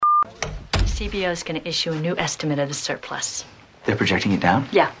CBO is going to issue a new estimate of the surplus. They're projecting it down?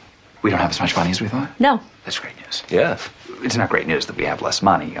 Yeah. We don't have as much money as we thought? No. That's great news. Yeah. It's not great news that we have less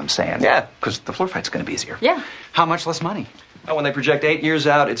money, I'm saying. Yeah. Because the floor fight's going to be easier. Yeah. How much less money? Oh, when they project 8 years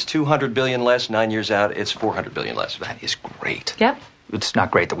out, it's 200 billion less. 9 years out, it's 400 billion less. That is great. Yep. It's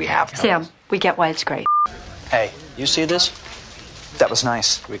not great that we have. Sam, we get why it's great. Hey, you see this? That was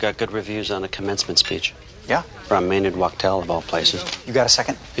nice. We got good reviews on the commencement speech. Yeah? From Maynard Wachtel, of all places. You got a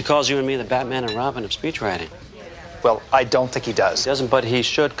second? He calls you and me the Batman and Robin of speechwriting. Well, I don't think he does. He doesn't, but he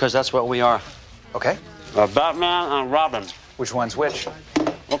should, because that's what we are. Okay. Batman and Robin. Which one's which?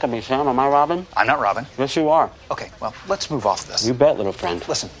 Look at me, Sam. Am I Robin? I'm not Robin. Yes, you are. Okay, well, let's move off this. You bet, little friend.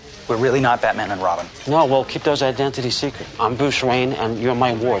 Listen, we're really not Batman and Robin. No, well, keep those identities secret. I'm Bruce Wayne, and you're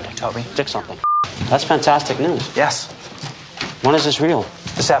my ward. Toby. Stick something. That's fantastic news. Yes. When is this real?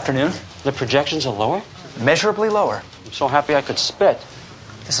 This afternoon? The projections are lower? Measurably lower. I'm so happy I could spit.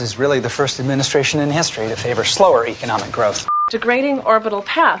 This is really the first administration in history to favor slower economic growth. Degrading orbital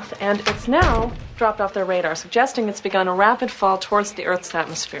path, and it's now dropped off their radar, suggesting it's begun a rapid fall towards the Earth's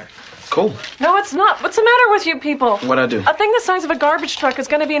atmosphere. Cool. No, it's not. What's the matter with you people? What'd I do? A thing the size of a garbage truck is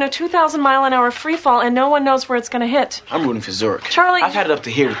going to be in a 2,000-mile-an-hour free fall, and no one knows where it's going to hit. I'm rooting for Zurich. Charlie, I've had it up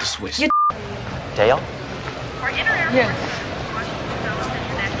to here with the Swiss. Dale? Yeah.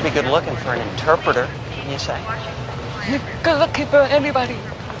 Pretty good looking for an interpreter, you say? Good looking for anybody.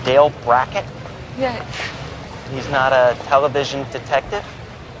 Dale Brackett? Yeah. He's not a television detective?